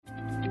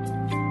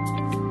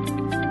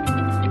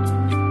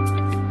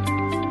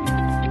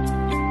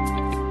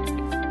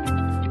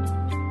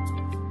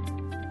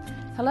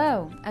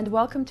Hello, and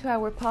welcome to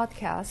our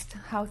podcast,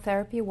 How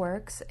Therapy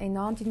Works, a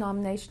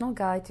non-denominational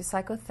guide to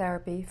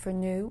psychotherapy for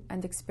new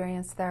and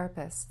experienced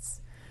therapists.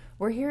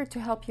 We're here to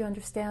help you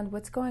understand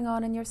what's going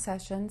on in your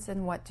sessions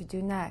and what to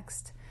do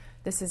next.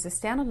 This is a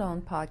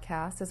standalone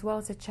podcast as well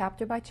as a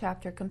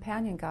chapter-by-chapter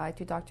companion guide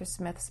to Dr.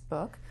 Smith's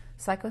book,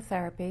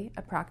 Psychotherapy,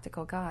 A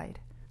Practical Guide.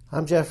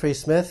 I'm Jeffrey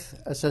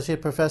Smith, Associate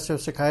Professor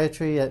of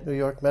Psychiatry at New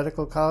York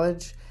Medical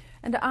College.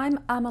 And I'm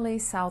Amelie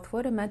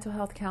Southwood, a mental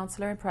health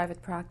counselor in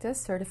private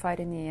practice, certified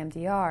in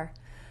EMDR.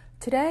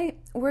 Today,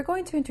 we're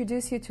going to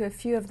introduce you to a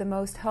few of the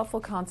most helpful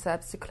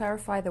concepts to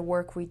clarify the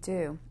work we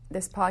do.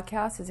 This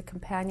podcast is a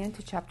companion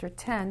to Chapter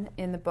 10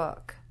 in the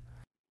book.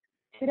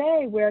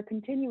 Today, we're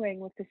continuing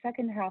with the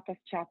second half of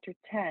Chapter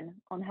 10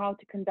 on how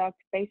to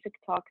conduct basic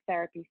talk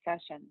therapy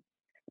sessions.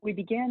 We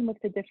begin with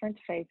the different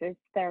phases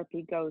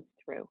therapy goes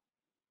through.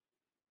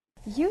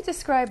 You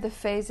describe the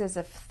phases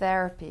of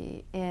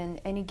therapy in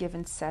any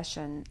given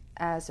session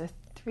as a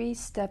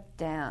three-step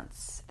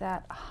dance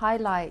that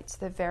highlights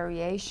the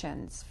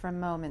variations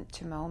from moment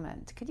to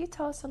moment. Could you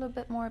tell us a little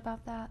bit more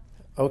about that?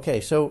 Okay,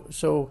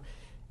 so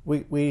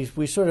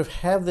we sort of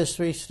have this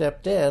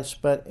three-step dance,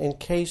 but in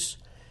case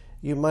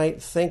you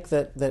might think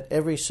that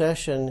every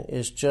session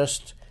is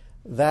just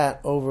that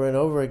over and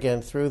over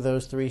again through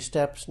those three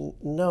steps,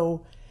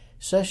 no.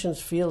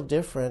 Sessions feel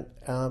different,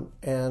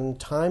 and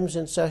times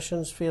in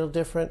sessions feel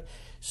different.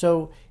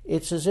 So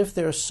it's as if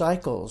there are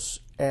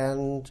cycles,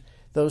 and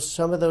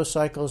some of those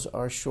cycles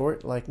are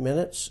short, like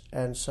minutes,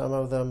 and some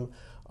of them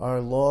are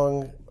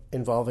long,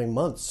 involving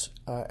months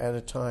at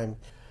a time.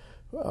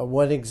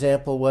 One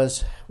example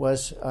was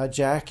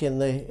Jack in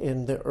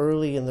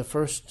the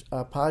first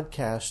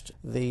podcast,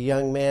 the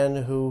young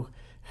man who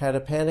had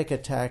a panic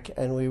attack,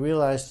 and we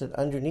realized that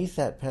underneath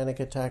that panic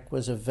attack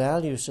was a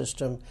value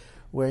system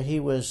where he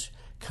was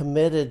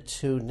committed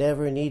to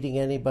never needing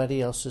anybody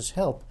else's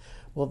help.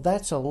 Well,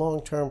 that's a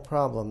long-term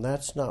problem.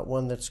 That's not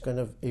one that's going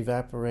to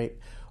evaporate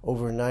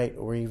overnight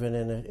or even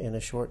in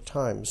a short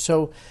time.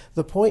 So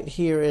the point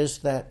here is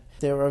that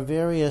there are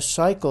various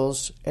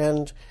cycles,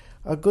 and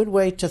a good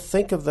way to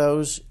think of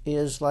those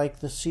is like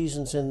the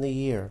seasons in the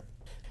year.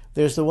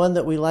 There's the one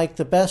that we like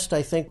the best,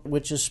 I think,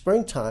 which is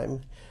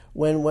springtime,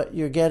 when what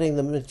you're getting,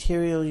 the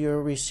material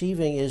you're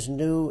receiving is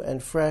new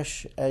and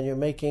fresh, and you're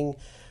making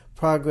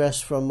progress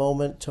from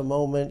moment to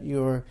moment.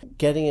 You're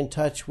getting in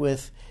touch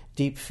with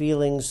deep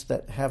feelings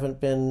that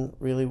haven't been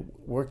really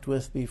worked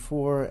with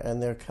before,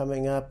 and they're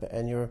coming up,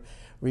 and you're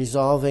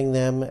resolving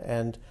them,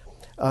 and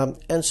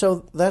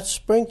so that's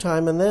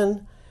springtime.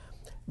 And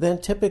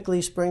then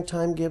typically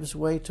springtime gives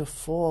way to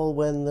fall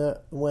when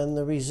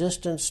the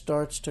resistance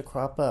starts to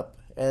crop up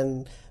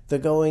and the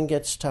going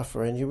gets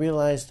tougher, and you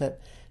realize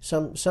that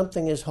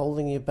something is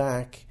holding you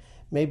back.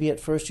 Maybe at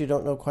first you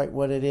don't know quite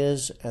what it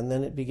is, and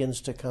then it begins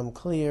to come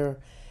clear,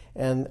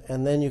 and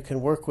then you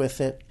can work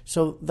with it.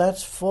 So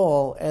that's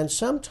fall, and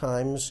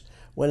sometimes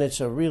when it's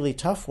a really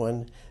tough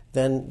one,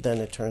 then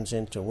it turns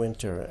into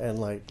winter. And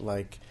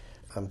like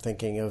I'm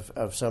thinking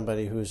of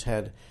somebody who's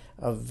had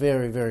a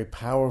very, very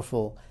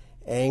powerful,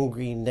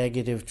 angry,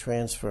 negative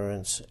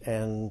transference,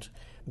 and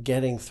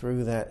getting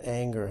through that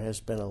anger has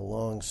been a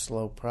long,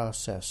 slow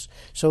process.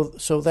 So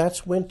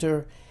that's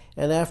winter,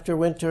 and after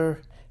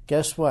winter,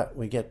 guess what?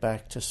 We get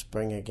back to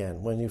spring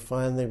again when you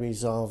finally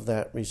resolve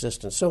that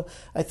resistance. So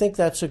I think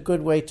that's a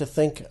good way to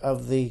think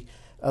of the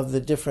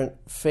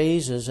different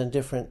phases and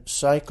different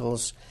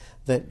cycles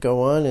that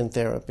go on in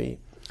therapy.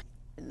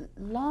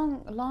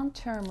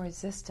 Long-term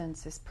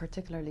resistance is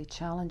particularly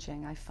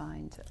challenging, I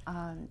find,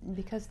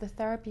 because the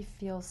therapy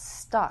feels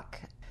stuck.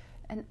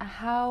 And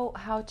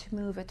how to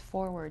move it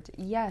forward?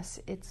 Yes,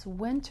 it's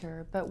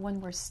winter, but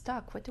when we're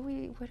stuck, what do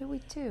we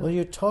do? Well,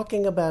 you're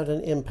talking about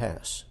an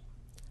impasse.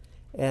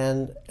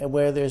 And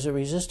where there's a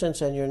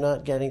resistance and you're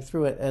not getting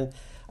through it. And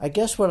I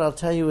guess what I'll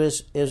tell you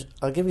is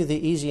I'll give you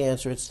the easy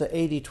answer. It's the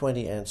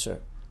 80-20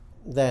 answer.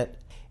 That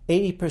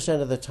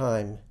 80% of the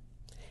time,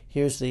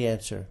 here's the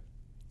answer.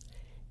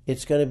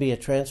 It's going to be a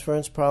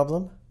transference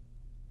problem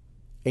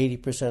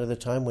 80% of the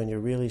time when you're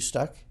really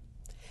stuck.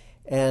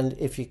 And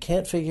if you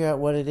can't figure out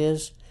what it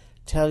is,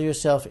 tell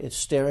yourself it's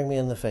staring me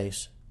in the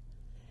face.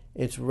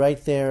 It's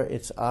right there,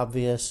 it's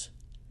obvious,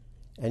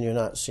 and you're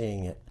not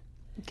seeing it.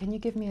 Can you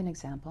give me an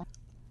example?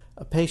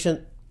 A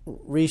patient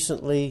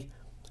recently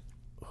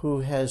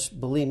who has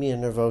bulimia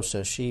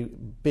nervosa. She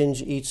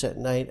binge eats at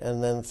night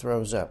and then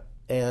throws up.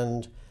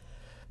 And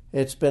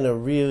it's been a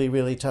really,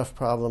 really tough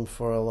problem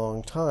for a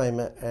long time,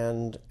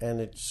 and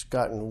it's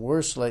gotten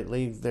worse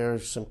lately. There are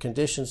some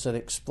conditions that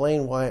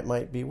explain why it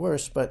might be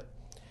worse, but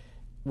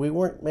we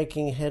weren't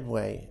making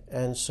headway.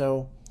 And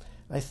so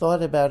I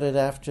thought about it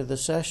after the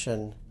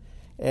session,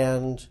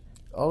 and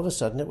all of a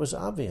sudden it was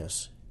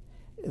obvious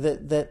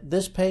that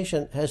this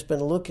patient has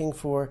been looking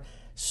for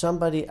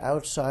somebody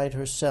outside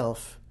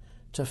herself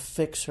to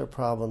fix her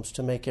problems,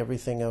 to make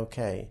everything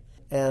okay.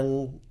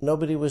 And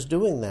nobody was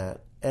doing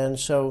that. And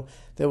so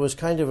there was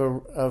kind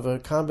of a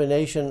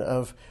combination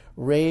of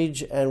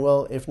rage and,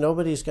 well, if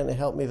nobody's going to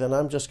help me, then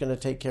I'm just going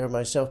to take care of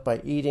myself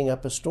by eating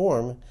up a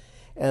storm.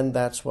 And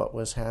that's what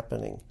was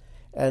happening.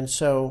 And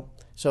so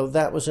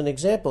that was an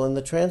example. And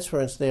the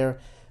transference there,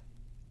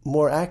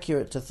 more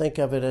accurate to think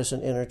of it as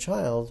an inner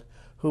child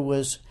who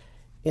was,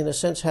 in a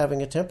sense,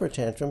 having a temper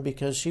tantrum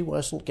because she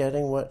wasn't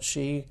getting what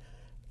she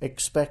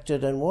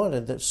expected and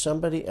wanted, that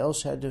somebody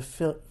else had to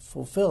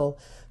fulfill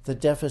the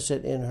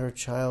deficit in her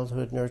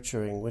childhood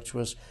nurturing, which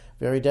was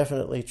very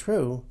definitely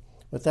true.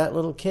 But that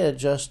little kid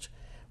just,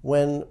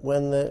 when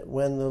the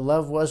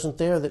love wasn't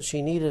there that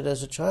she needed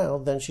as a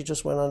child, then she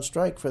just went on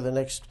strike for the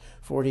next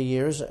 40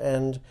 years,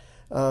 and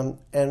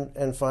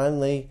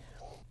finally,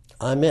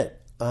 I'm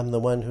it. I'm the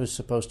one who's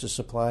supposed to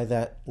supply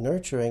that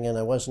nurturing, and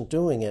I wasn't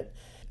doing it.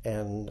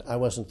 And I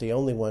wasn't the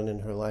only one in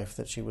her life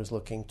that she was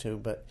looking to,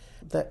 but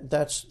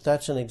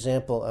that's an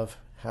example of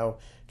how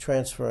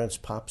transference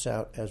pops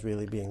out as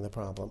really being the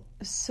problem.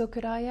 So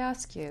could I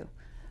ask you,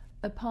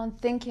 upon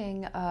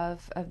thinking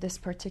of this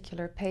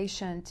particular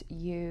patient,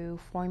 you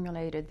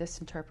formulated this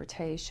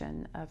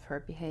interpretation of her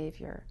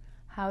behavior.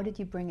 How did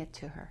you bring it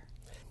to her?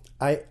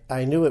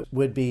 I knew it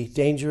would be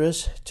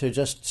dangerous to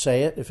just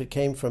say it if it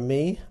came from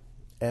me,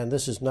 and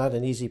this is not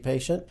an easy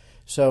patient.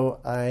 So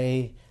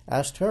I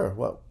asked her,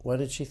 what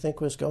did she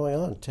think was going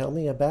on? Tell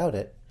me about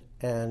it.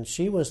 And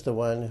she was the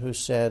one who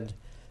said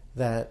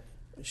that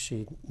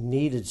she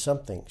needed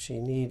something. She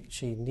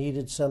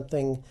needed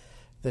something,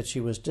 that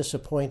she was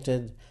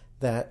disappointed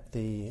that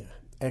the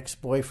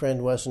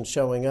ex-boyfriend wasn't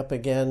showing up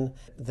again,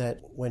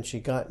 that when she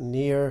got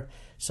near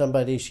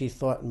somebody she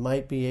thought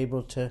might be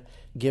able to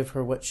give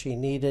her what she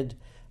needed,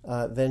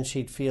 then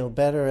she'd feel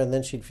better, and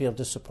then she'd feel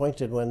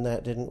disappointed when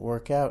that didn't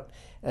work out.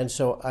 And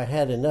so I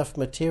had enough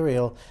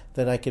material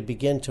that I could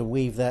begin to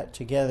weave that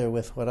together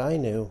with what I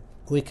knew.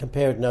 We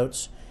compared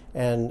notes,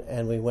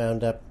 and we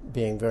wound up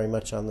being very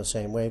much on the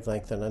same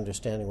wavelength and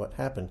understanding what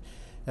happened.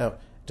 Now,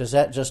 does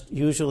that just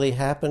usually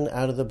happen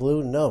out of the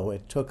blue? No,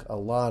 it took a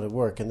lot of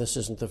work, and this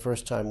isn't the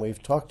first time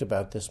we've talked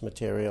about this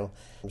material.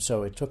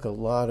 So it took a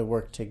lot of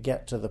work to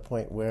get to the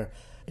point where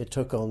it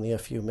took only a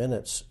few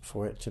minutes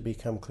for it to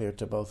become clear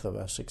to both of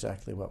us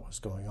exactly what was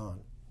going on.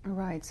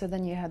 Right, so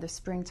then you had the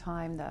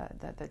springtime,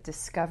 the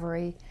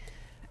discovery,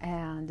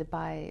 and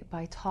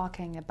by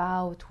talking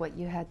about what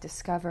you had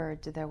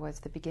discovered, there was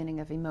the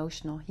beginning of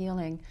emotional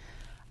healing.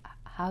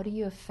 How do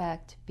you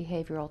affect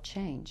behavioral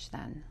change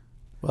then?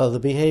 Well, the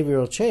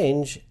behavioral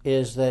change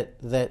is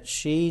that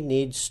she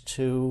needs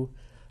to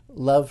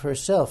love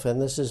herself,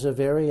 and this is a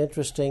very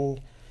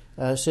interesting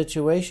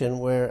situation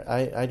where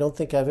I don't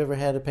think I've ever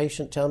had a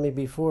patient tell me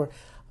before,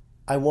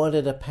 I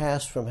wanted a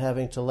pass from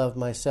having to love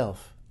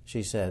myself,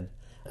 she said.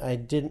 I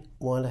didn't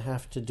want to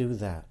have to do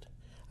that.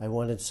 I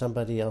wanted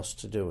somebody else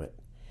to do it.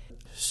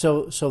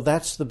 So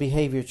that's the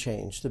behavior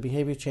change. The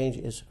behavior change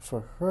is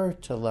for her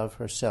to love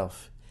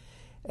herself.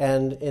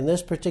 And in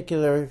this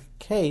particular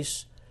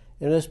case,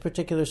 in this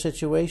particular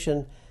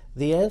situation,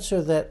 the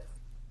answer that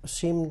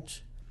seemed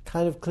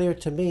kind of clear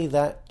to me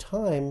that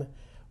time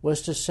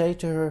was to say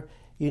to her,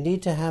 you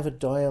need to have a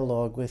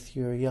dialogue with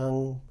your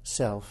young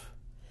self.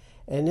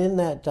 And in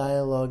that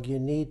dialogue, you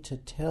need to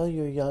tell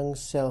your young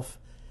self,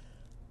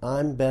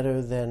 I'm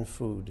better than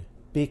food.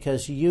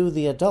 Because you,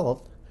 the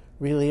adult,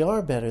 really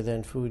are better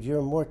than food.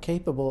 You're more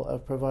capable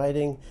of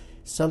providing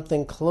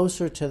something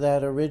closer to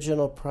that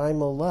original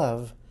primal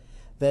love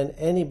than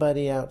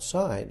anybody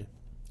outside.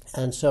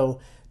 And so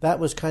that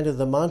was kind of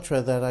the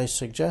mantra that I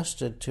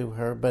suggested to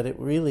her, but it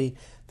really,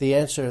 the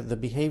answer, the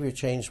behavior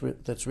change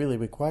that's really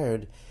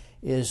required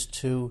is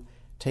to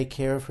take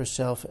care of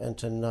herself and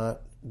to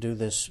not do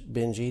this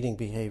binge eating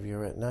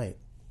behavior at night.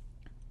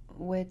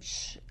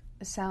 Which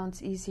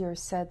sounds easier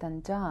said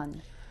than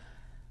done.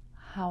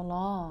 How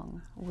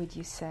long, would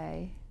you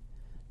say,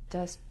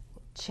 does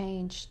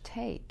change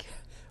take?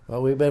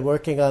 Well, we've been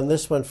working on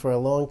this one for a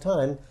long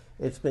time.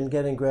 It's been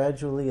getting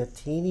gradually a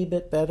teeny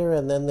bit better,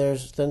 and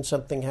then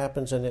something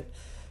happens and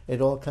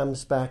it all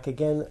comes back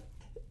again.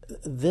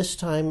 This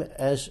time,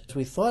 as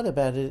we thought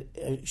about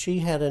it, she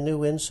had a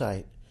new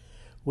insight,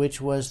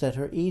 which was that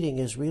her eating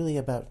is really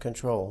about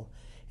control.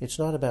 It's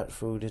not about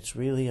food. It's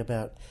really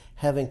about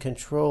having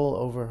control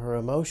over her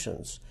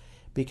emotions,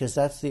 because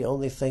that's the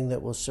only thing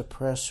that will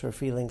suppress her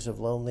feelings of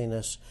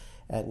loneliness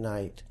at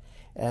night.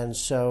 And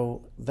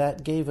so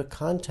that gave a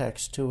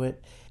context to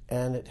it,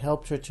 and it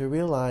helped her to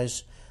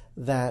realize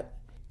that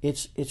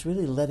it's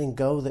really letting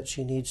go that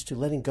she needs to,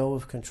 letting go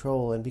of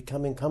control and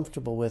becoming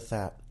comfortable with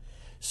that.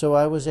 So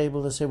I was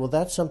able to say, well,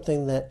 that's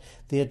something that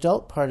the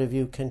adult part of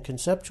you can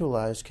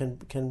conceptualize,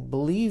 can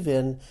believe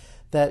in,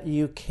 that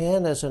you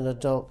can, as an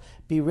adult,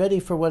 be ready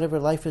for whatever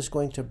life is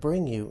going to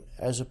bring you,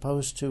 as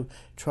opposed to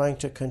trying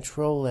to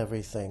control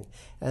everything.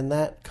 And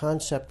that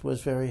concept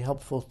was very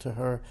helpful to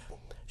her.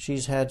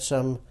 She's had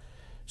some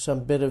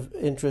bit of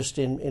interest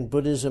in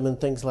Buddhism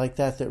and things like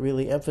that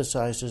really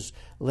emphasizes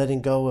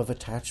letting go of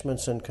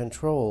attachments and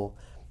control.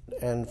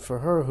 And for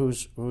her,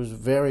 who's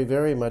very,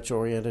 very much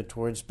oriented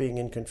towards being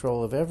in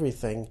control of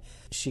everything,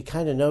 she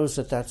kind of knows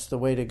that that's the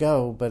way to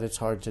go, but it's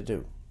hard to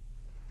do.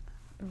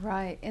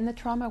 Right. In the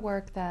trauma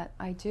work that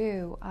I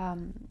do,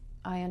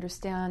 I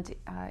understand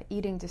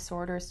eating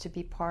disorders to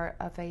be part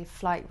of a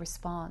flight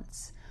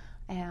response.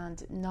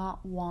 and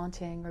not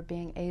wanting or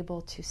being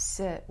able to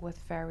sit with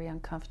very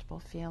uncomfortable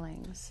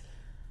feelings.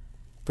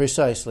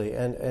 Precisely.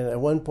 And at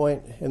one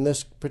point in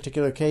this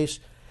particular case,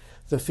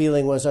 the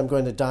feeling was, I'm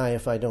going to die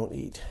if I don't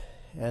eat.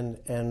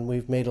 And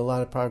we've made a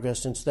lot of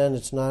progress since then.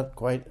 It's not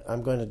quite,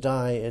 I'm going to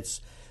die.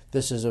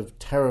 This is a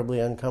terribly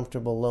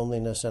uncomfortable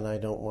loneliness, and I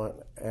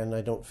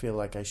don't feel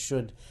like I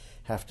should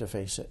have to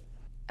face it.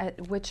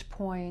 At which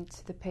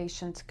point the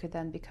patient could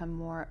then become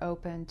more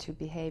open to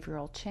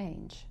behavioral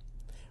change.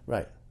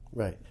 Right.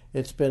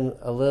 It's been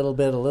a little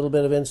bit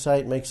of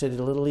insight makes it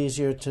a little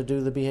easier to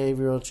do the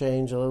behavioral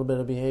change. A little bit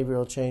of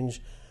behavioral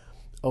change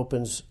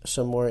opens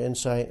some more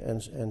insight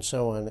and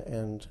so on.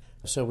 And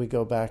so we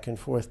go back and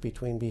forth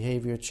between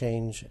behavior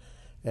change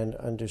and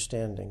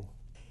understanding.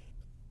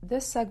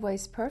 This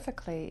segues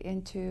perfectly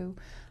into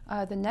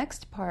the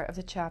next part of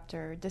the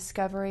chapter,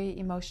 discovery,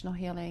 emotional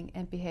healing,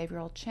 and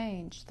behavioral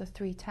change, the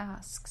 3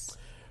 tasks.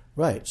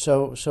 Right.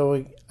 So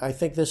I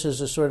think this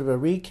is a sort of a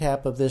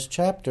recap of this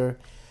chapter,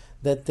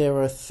 that there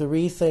are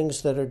 3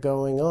 things that are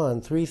going on,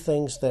 3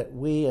 things that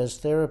we as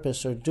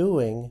therapists are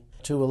doing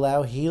to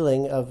allow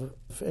healing of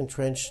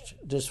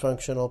entrenched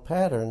dysfunctional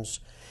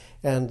patterns.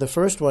 And the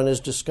first one is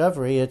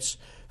discovery. It's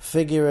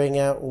figuring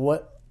out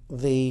what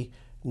the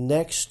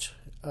next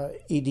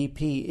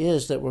EDP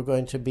is that we're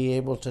going to be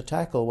able to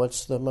tackle.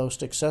 What's the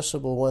most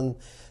accessible one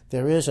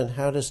there is, and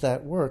how does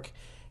that work?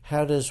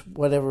 How does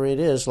whatever it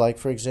is, like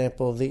for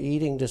example the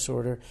eating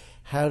disorder,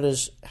 how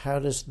does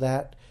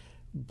that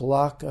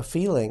block a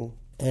feeling,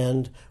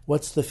 and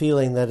what's the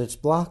feeling that it's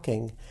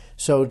blocking?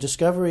 So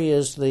discovery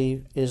is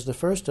the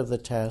first of the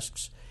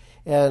tasks,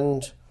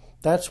 and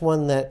that's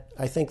one that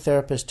I think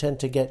therapists tend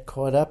to get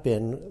caught up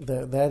in.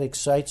 That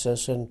excites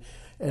us, and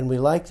we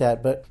like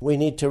that, but we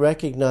need to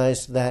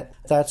recognize that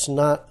that's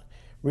not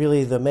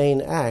really the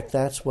main act.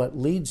 That's what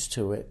leads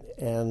to it.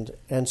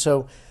 And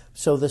so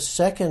the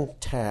second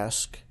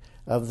task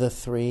of the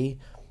 3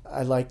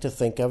 I like to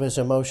think of as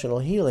emotional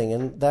healing,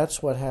 and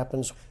that's what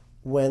happens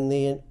when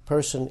the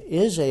person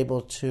is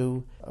able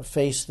to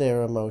face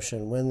their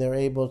emotion, when they're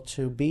able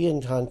to be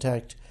in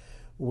contact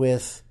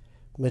with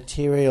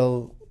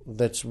material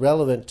that's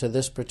relevant to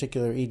this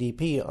particular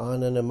EDP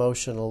on an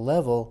emotional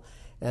level,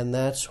 and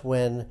that's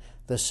when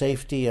the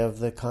safety of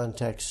the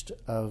context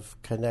of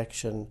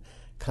connection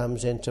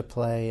comes into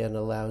play and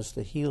allows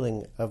the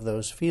healing of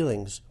those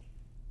feelings.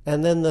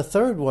 And then the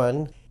third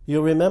one,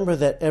 you'll remember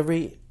that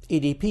every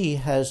EDP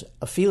has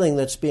a feeling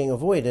that's being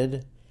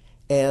avoided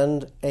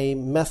and a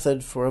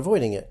method for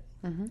avoiding it,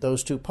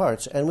 those 2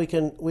 parts. And we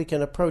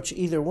can approach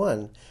either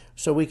one.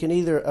 So we can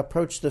either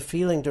approach the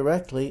feeling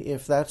directly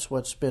if that's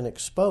what's been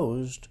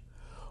exposed,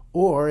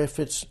 or if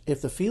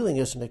the feeling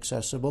isn't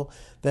accessible,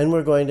 then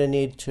we're going to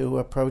need to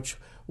approach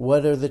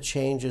what are the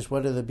changes,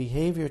 what are the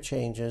behavior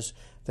changes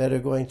that are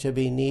going to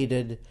be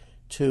needed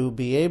to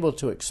be able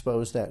to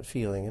expose that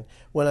feeling. And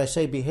when I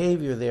say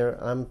behavior there,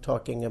 I'm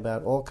talking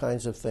about all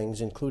kinds of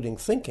things, including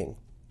thinking.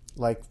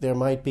 Like there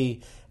might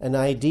be an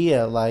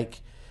idea,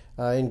 like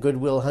in Good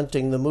Will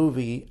Hunting, the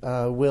movie,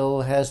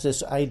 Will has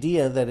this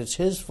idea that it's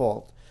his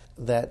fault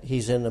that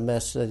he's in the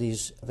mess that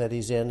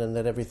he's in, and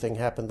that everything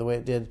happened the way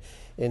it did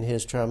in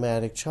his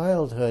traumatic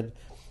childhood.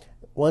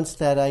 Once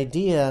that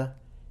idea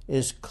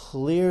is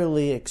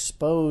clearly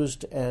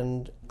exposed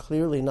and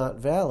clearly not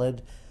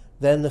valid,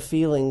 then the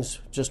feelings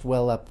just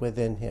well up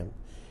within him.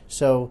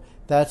 So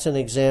that's an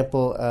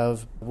example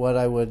of what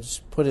I would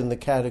put in the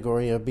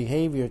category of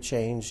behavior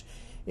change.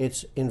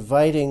 It's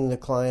inviting the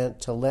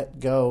client to let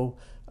go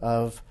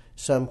of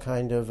some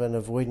kind of an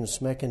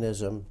avoidance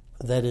mechanism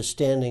that is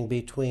standing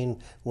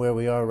between where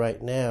we are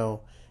right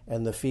now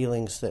and the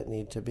feelings that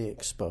need to be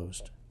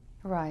exposed.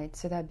 Right,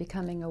 so that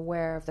becoming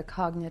aware of the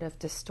cognitive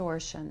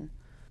distortion.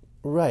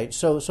 Right,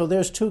 so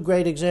there's 2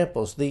 great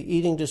examples. The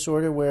eating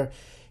disorder, where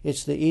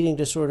it's the eating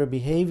disorder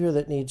behavior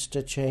that needs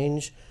to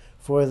change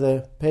for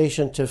the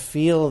patient to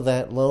feel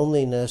that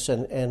loneliness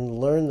and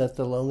learn that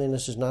the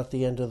loneliness is not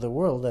the end of the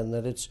world and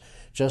that it's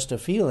just a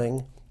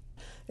feeling.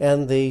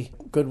 And the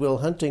Good Will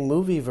Hunting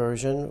movie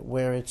version,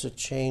 where it's a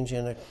change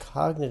in a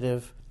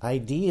cognitive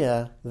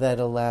idea that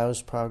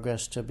allows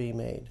progress to be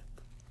made.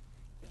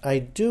 I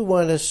do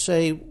want to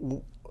say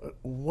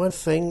one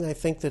thing I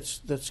think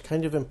that's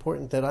kind of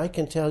important that I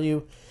can tell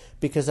you,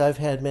 because I've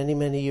had many,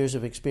 many years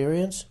of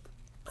experience.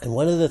 And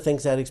one of the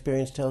things that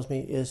experience tells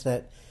me is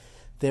that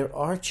there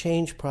are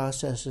change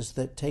processes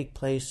that take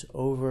place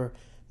over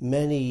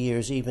many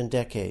years, even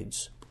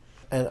decades.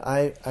 And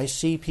I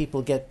see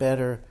people get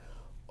better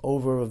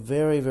over a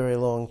very, very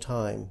long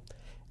time.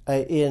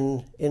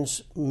 In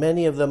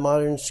many of the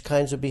modern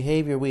kinds of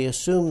behavior, we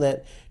assume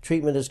that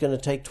treatment is going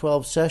to take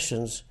 12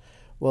 sessions.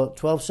 Well,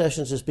 12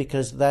 sessions is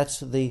because that's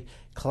the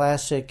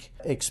classic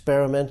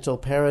experimental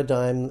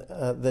paradigm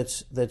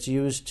that's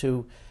used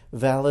to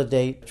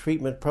validate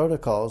treatment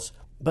protocols.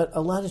 But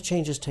a lot of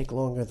changes take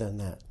longer than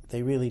that.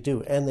 They really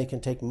do, and they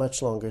can take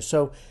much longer.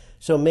 So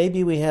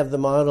maybe we have the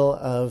model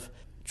of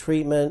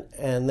treatment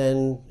and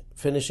then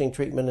finishing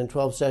treatment in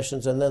 12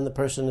 sessions, and then the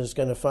person is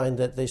going to find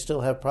that they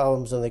still have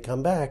problems and they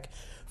come back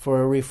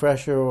for a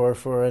refresher or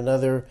for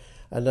another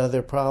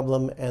another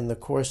problem and the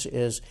course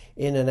is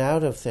in and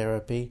out of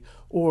therapy,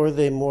 or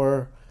the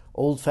more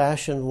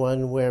old-fashioned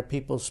one where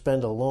people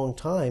spend a long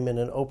time in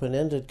an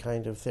open-ended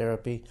kind of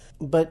therapy.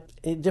 But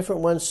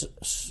different ones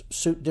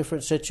suit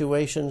different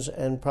situations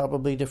and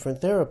probably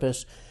different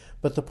therapists.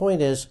 But the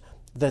point is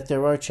that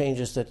there are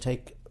changes that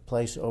take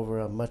place over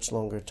a much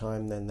longer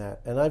time than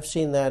that. And I've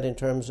seen that in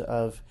terms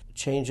of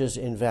changes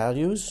in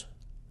values.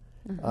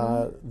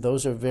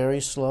 Those are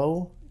very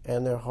slow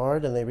and they're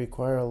hard and they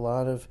require a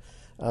lot of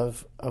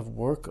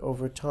work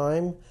over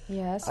time.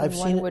 Yes, and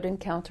one would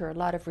encounter a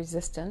lot of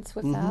resistance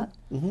with that.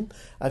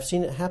 I've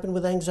seen it happen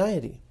with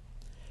anxiety.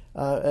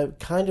 A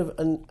kind of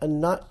a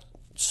not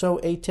so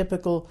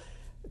atypical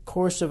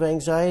course of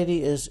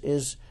anxiety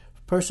is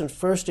person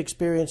first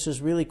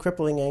experiences really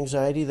crippling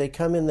anxiety. They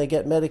come in, they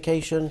get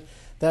medication,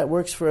 that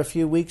works for a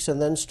few weeks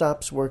and then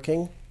stops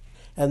working.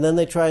 And then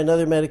they try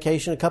another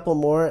medication, a couple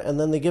more, and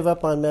then they give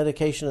up on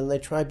medication and they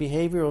try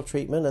behavioral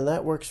treatment, and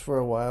that works for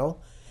a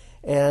while.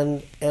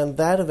 And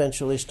that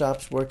eventually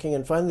stops working.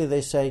 And finally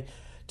they say,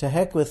 to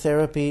heck with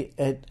therapy,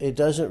 it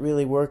doesn't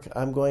really work.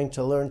 I'm going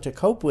to learn to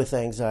cope with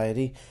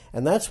anxiety.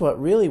 And that's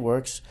what really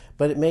works,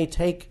 but it may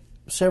take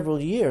several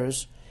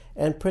years.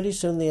 And pretty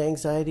soon the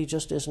anxiety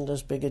just isn't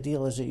as big a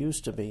deal as it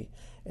used to be.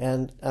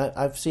 And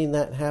I've seen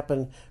that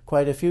happen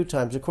quite a few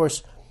times. Of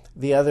course,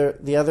 the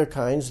other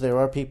kinds, there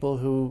are people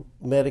who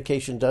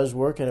medication does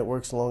work and it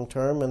works long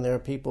term, and there are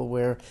people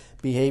where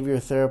behavior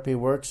therapy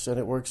works and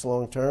it works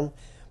long term.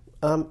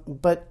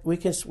 But we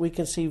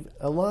can see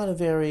a lot of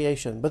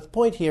variation. But the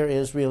point here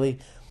is really,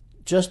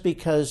 just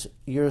because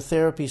your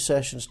therapy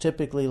sessions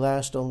typically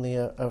last only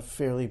a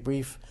fairly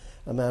brief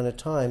amount of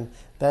time,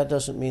 that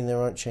doesn't mean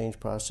there aren't change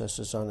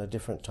processes on a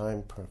different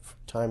time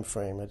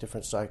frame, a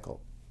different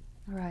cycle.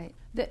 Right.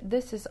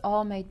 This is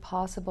all made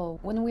possible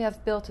when we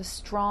have built a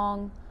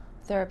strong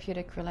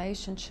therapeutic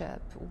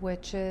relationship,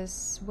 which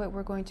is what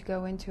we're going to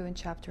go into in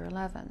Chapter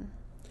 11.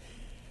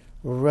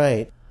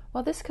 Right.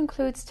 Well, this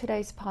concludes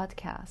today's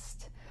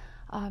podcast.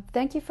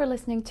 Thank you for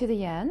listening to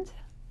the end,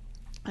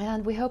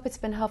 and we hope it's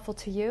been helpful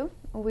to you.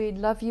 We'd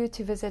love you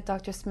to visit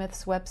Dr.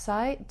 Smith's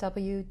website,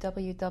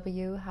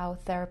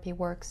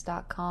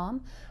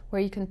 www.howtherapyworks.com,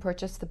 where you can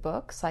purchase the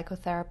book,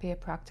 Psychotherapy, A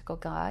Practical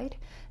Guide,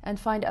 and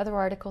find other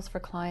articles for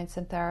clients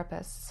and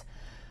therapists.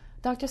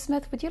 Dr.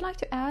 Smith, would you like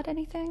to add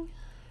anything?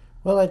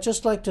 Well, I'd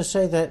just like to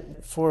say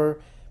that for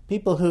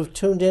people who've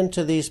tuned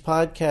into these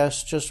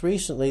podcasts just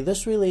recently,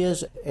 this really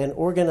is an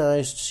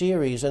organized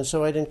series, and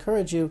so I'd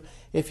encourage you,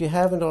 if you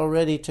haven't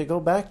already, to go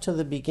back to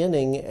the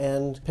beginning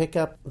and pick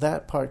up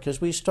that part,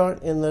 because we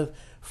start in the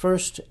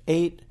first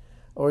 8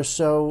 or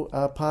so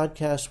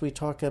podcasts, we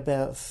talk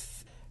about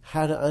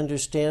how to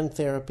understand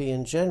therapy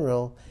in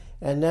general,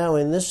 and now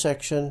in this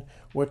section,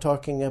 we're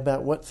talking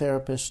about what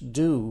therapists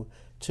do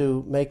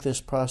to make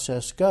this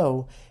process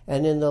go.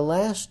 And in the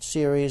last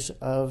series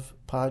of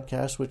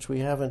podcasts, which we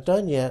haven't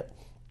done yet,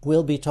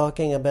 we'll be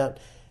talking about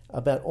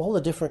all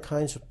the different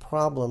kinds of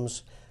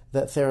problems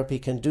that therapy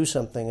can do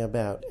something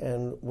about.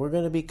 And we're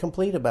going to be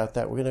complete about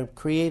that. We're going to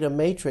create a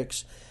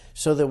matrix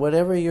so that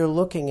whatever you're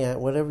looking at,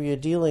 whatever you're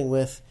dealing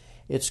with,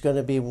 it's going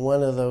to be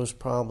one of those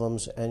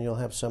problems, and you'll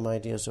have some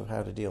ideas of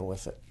how to deal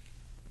with it.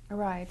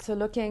 Right. So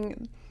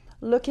looking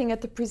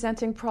at the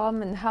presenting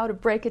problem and how to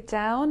break it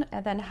down,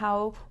 and then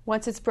how,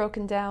 once it's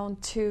broken down,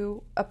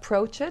 to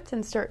approach it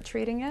and start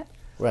treating it.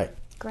 Right.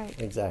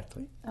 Great.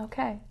 Exactly.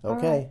 Okay.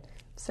 Okay. All right.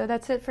 So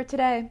that's it for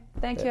today.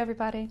 Thank you,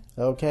 everybody.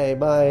 Okay,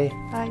 bye.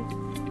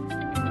 Bye.